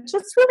I'm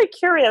just really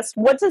curious,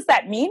 what does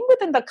that mean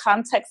within the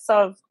context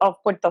of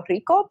Puerto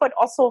Rico, but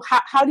also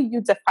how do you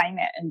define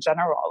it in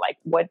general? Like,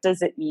 what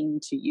does it mean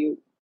to you?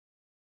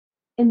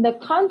 In the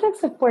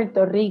context of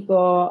Puerto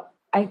Rico,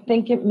 I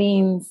think it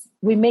means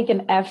we make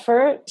an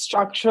effort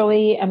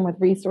structurally and with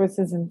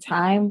resources and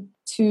time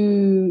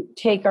to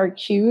take our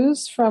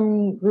cues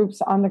from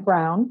groups on the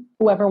ground,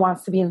 whoever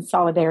wants to be in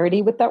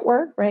solidarity with that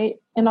work, right?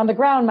 And on the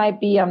ground might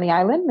be on the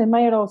island. It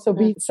might also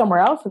be somewhere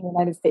else in the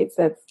United States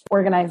that's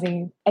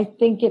organizing. I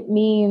think it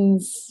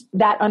means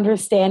that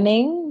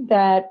understanding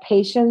that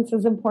patience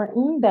is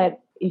important, that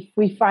if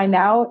we find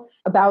out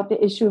about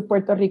the issue of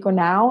Puerto Rico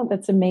now,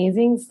 that's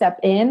amazing. Step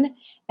in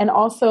and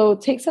also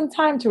take some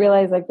time to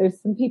realize like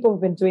there's some people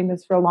who've been doing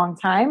this for a long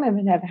time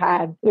and have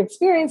had their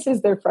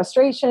experiences, their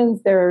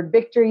frustrations, their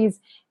victories,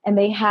 and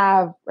they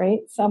have,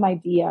 right, some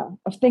idea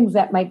of things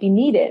that might be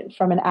needed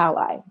from an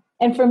ally.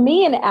 And for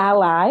me, an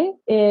ally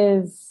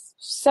is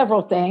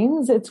several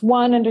things. It's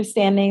one,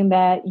 understanding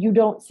that you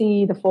don't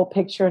see the full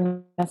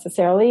picture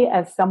necessarily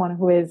as someone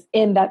who is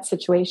in that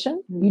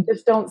situation. You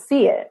just don't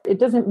see it. It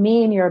doesn't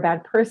mean you're a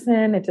bad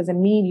person. It doesn't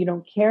mean you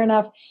don't care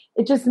enough.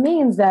 It just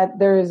means that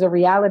there is a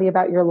reality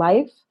about your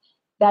life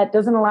that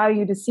doesn't allow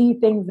you to see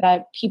things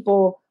that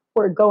people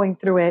who are going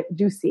through it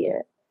do see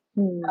it.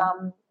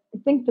 I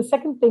think the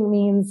second thing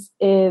means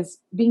is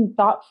being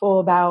thoughtful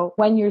about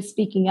when you're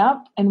speaking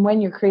up and when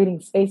you're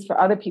creating space for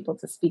other people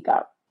to speak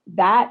up.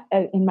 That,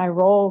 in my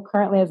role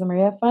currently as a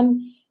Maria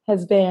Fund,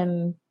 has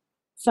been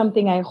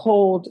something I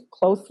hold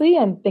closely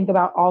and think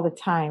about all the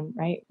time,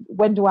 right?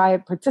 When do I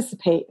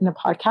participate in a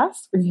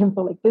podcast, for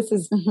example? Like, this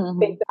is things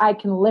that I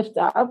can lift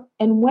up.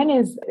 And when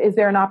is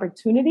there an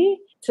opportunity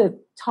to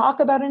talk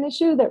about an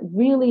issue that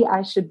really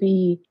I should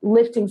be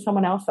lifting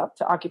someone else up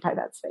to occupy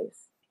that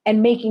space?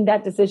 And making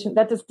that decision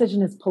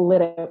is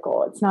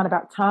political. It's not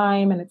about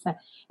time, and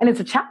it's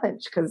a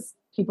challenge because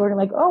people are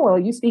like, oh, well,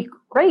 you speak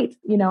great.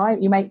 You know,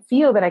 you might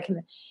feel that I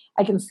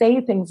can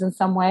say things in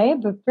some way,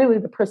 but really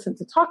the person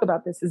to talk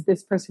about this is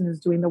this person who's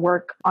doing the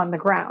work on the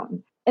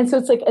ground. And so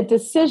it's like a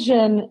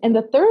decision. And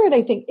the third,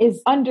 I think,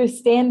 is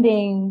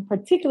understanding,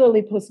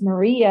 particularly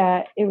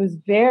post-Maria, it was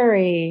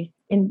very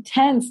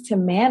intense to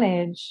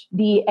manage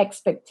the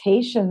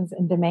expectations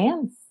and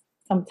demands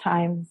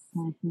sometimes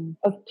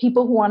of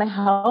people who want to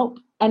help.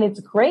 And it's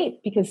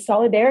great because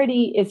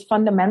solidarity is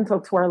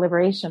fundamental to our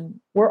liberation.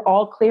 We're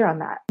all clear on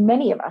that.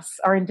 Many of us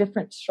are in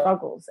different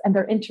struggles and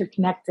they're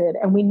interconnected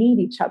and we need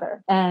each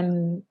other.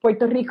 And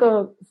Puerto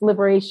Rico's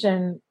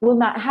liberation will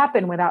not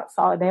happen without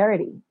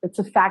solidarity. It's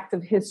a fact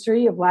of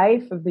history, of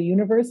life, of the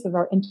universe, of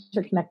our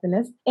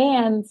interconnectedness,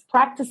 and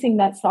practicing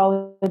that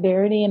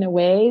solidarity in a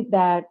way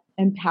that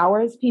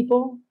empowers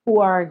people who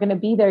are going to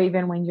be there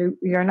even when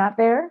you're not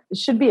there. It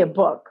should be a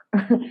book.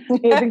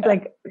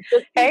 Like,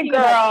 hey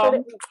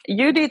girl,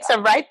 you need to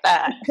write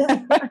that.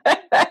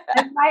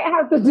 I might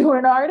have to do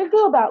an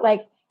article about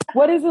like,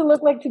 what does it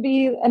look like to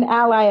be an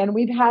ally? And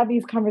we've had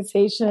these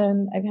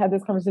conversations. I've had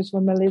this conversation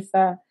with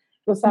Melissa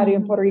Rosario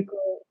in Puerto Rico,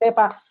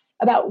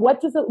 about what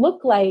does it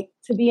look like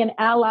to be an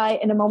ally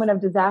in a moment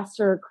of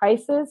disaster or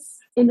crisis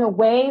in a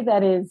way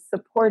that is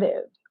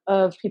supportive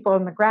of people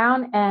on the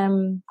ground.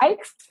 And I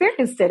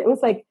experienced it. It was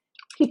like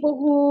people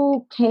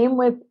who came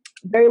with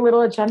very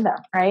little agenda,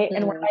 right?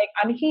 And were like,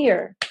 I'm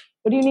here.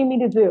 What do you need me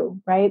to do?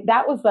 Right?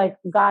 That was like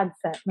God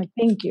sent. I'm like,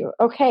 thank you.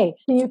 Okay.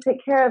 Can you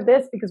take care of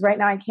this? Because right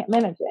now I can't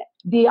manage it.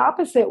 The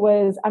opposite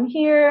was, I'm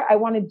here. I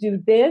want to do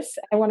this.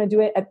 I want to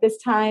do it at this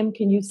time.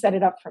 Can you set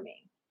it up for me?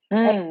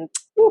 And,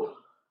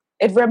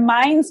 it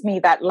reminds me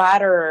that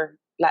latter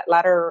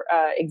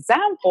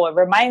example. It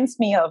reminds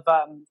me of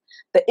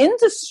the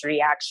industry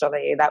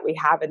actually that we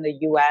have in the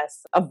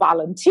U.S. of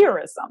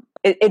volunteerism.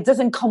 It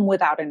doesn't come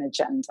without an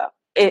agenda.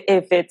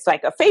 If it's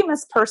like a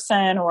famous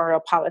person or a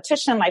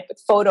politician, like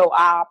with photo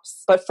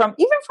ops, but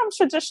even from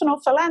traditional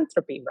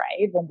philanthropy,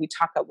 right? When we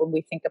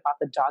think about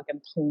the dog and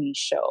pony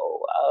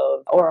show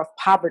or of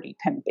poverty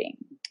pimping,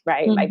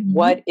 right? Mm-hmm. Like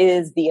what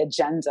is the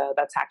agenda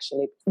that's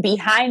actually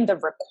behind the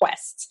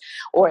request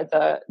or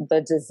the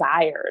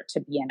desire to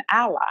be an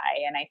ally?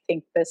 And I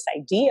think this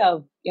idea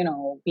of,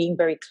 being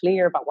very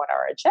clear about what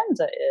our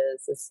agenda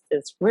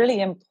is really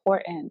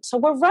important. So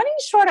we're running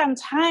short on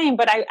time,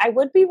 but I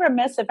would be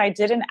remiss if I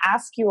didn't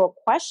ask you a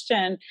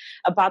question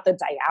about the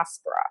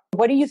diaspora.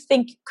 What do you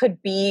think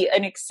could be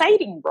an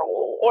exciting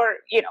role, or,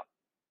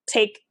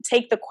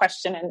 take the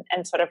question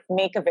and sort of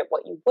make of it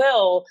what you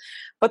will,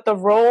 but the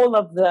role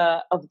of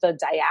the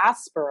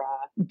diaspora,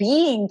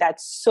 being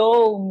that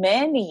so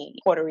many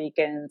Puerto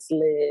Ricans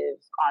live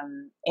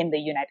in the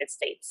United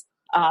States,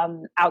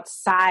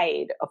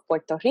 outside of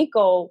Puerto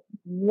Rico,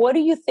 what do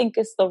you think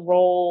is the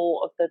role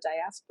of the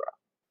diaspora?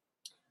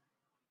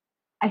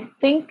 I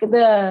think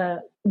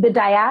the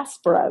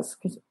diasporas,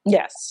 because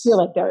yes, I feel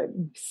like there are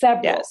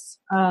several. Yes,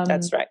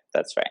 that's right.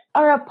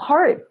 Are a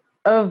part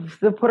of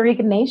the Puerto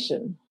Rican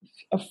nation.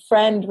 A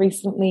friend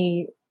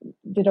recently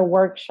did a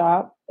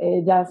workshop,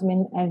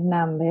 Jasmine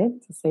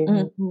Hernandez, to say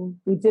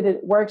we did a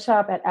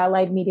workshop at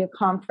Allied Media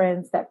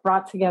Conference that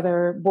brought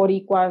together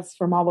Boricuas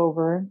from all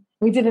over.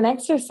 We did an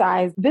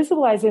exercise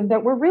visualizing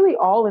that we're really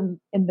all in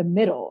the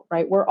middle,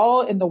 right? We're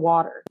all in the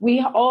water. We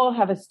all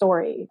have a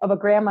story of a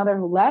grandmother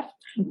who left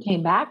and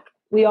came back.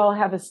 We all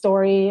have a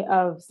story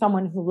of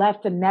someone who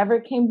left and never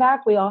came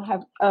back. We all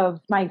have of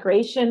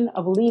migration,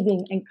 of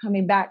leaving and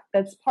coming back.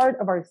 That's part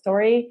of our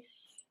story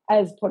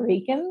as Puerto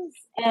Ricans.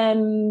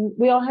 And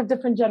we all have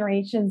different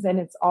generations, and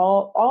it's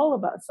all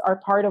of us are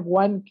part of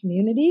one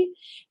community.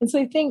 And so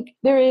I think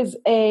there is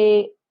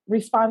a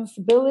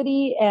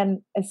responsibility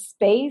and a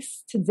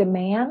space to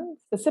demand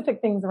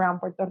specific things around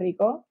Puerto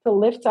Rico, to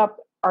lift up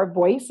our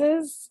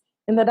voices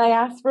in the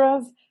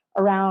diasporas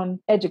around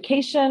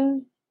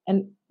education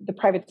and the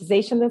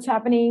privatization that's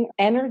happening,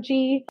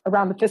 energy,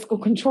 around the fiscal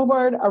control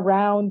board,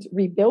 around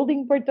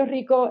rebuilding Puerto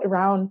Rico,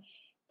 around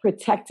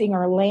protecting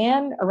our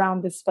land,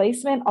 around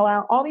displacement,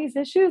 around all these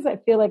issues. I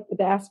feel like the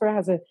diaspora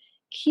has a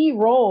key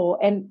role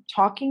in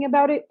talking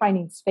about it,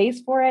 finding space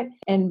for it,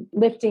 and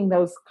lifting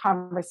those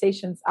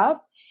conversations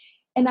up.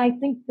 And I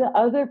think the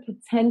other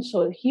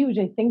potential is huge.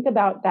 I think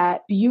about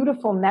that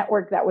beautiful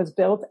network that was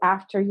built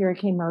after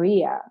Hurricane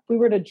Maria. If we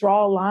were to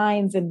draw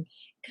lines and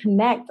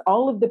connect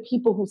all of the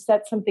people who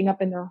set something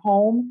up in their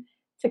home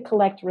to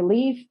collect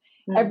relief,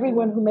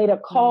 everyone who made a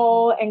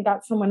call and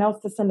got someone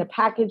else to send a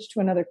package to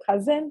another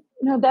cousin,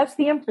 that's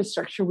the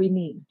infrastructure we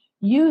need.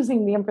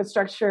 Using the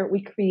infrastructure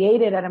we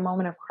created at a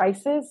moment of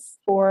crisis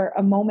for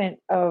a moment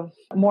of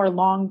more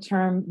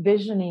long-term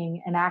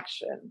visioning and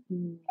action.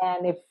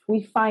 And if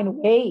we find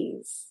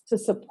ways to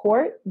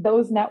support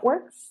those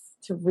networks,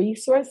 to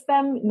resource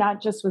them,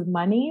 not just with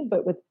money,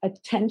 but with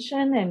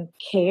attention and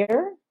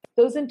care,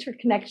 those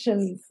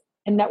interconnections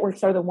and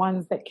networks are the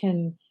ones that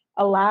can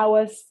allow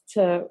us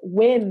to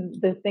win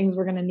the things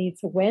we're going to need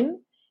to win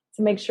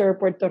to make sure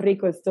Puerto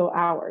Rico is still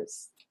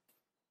ours.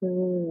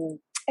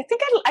 I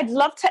think I'd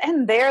love to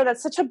end there.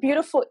 That's such a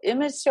beautiful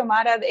image,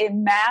 Xiomara.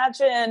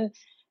 Imagine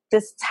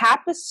this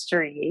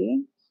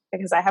tapestry,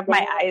 because I have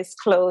my eyes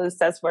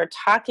closed as we're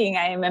talking.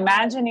 I am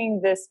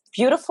imagining this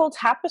beautiful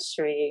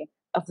tapestry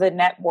of the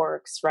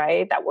networks,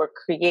 right, that were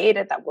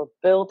created, that were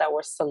built, that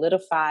were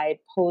solidified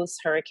post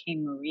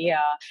Hurricane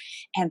Maria,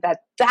 and that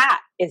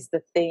is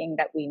the thing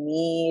that we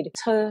need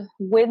to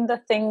win the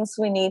things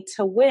we need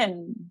to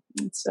win.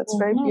 That's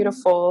very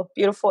beautiful,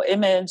 beautiful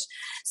image.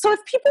 So if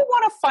people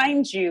want to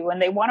find you and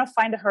they want to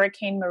find a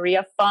Hurricane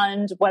Maria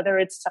fund, whether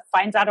it's to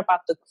find out about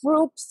the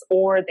groups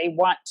or they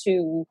want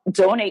to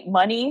donate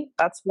money,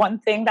 that's one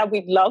thing that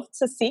we'd love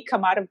to see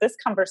come out of this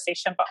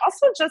conversation. But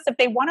also just if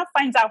they want to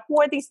find out who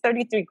are these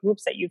 33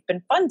 groups that you've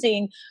been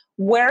funding,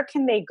 where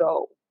can they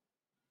go?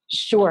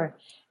 Sure.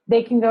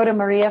 They can go to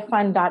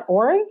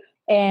mariafund.org.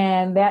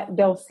 And that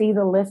they'll see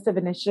the list of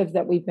initiatives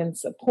that we've been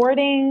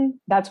supporting.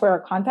 That's where our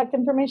contact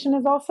information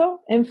is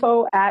also.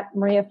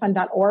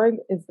 info@mariafund.org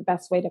is the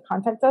best way to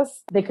contact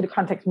us. They could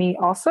contact me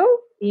also.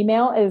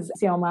 Email is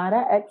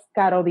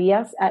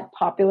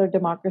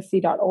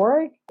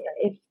xiomara@populardemocracy.org.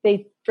 If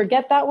they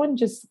forget that one,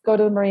 just go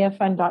to the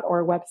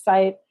mariafund.org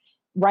website,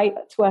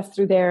 write to us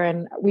through there,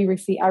 and I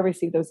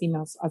receive those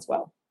emails as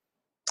well.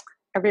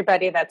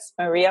 Everybody, that's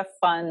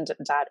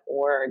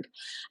mariafund.org.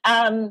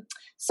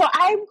 So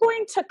I'm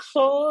going to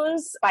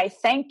close by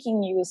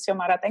thanking you,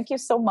 Xiomara. Thank you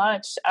so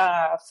much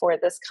for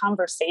this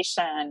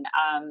conversation.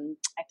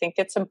 I think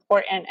it's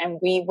important, and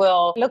we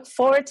will look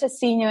forward to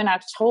seeing you in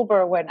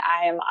October when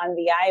I am on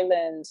the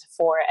island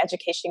for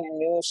Education and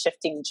News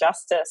Shifting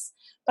Justice.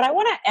 But I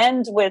want to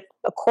end with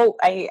a quote.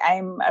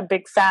 I'm a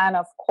big fan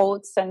of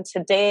quotes, and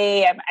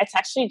today it's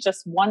actually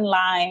just one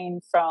line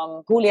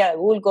from Julia de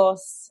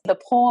Burgos. The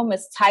poem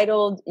is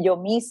titled, Yo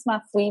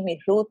misma fui mi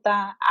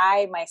ruta,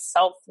 I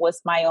myself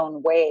was my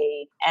own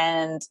way.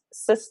 And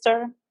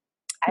sister,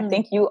 I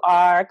think you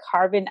are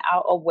carving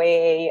out a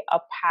way, a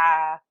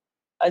path,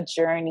 a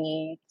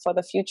journey for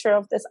the future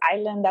of this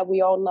island that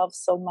we all love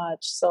so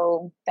much.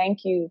 So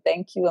thank you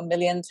a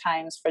million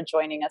times for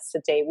joining us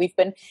today. We've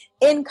been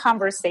in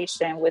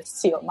conversation with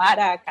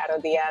Xiomara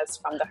Caro Diaz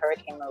from the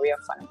Hurricane Maria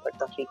Fund in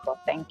Puerto Rico.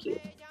 Thank you.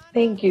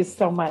 Thank you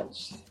so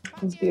much.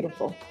 It was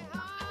beautiful.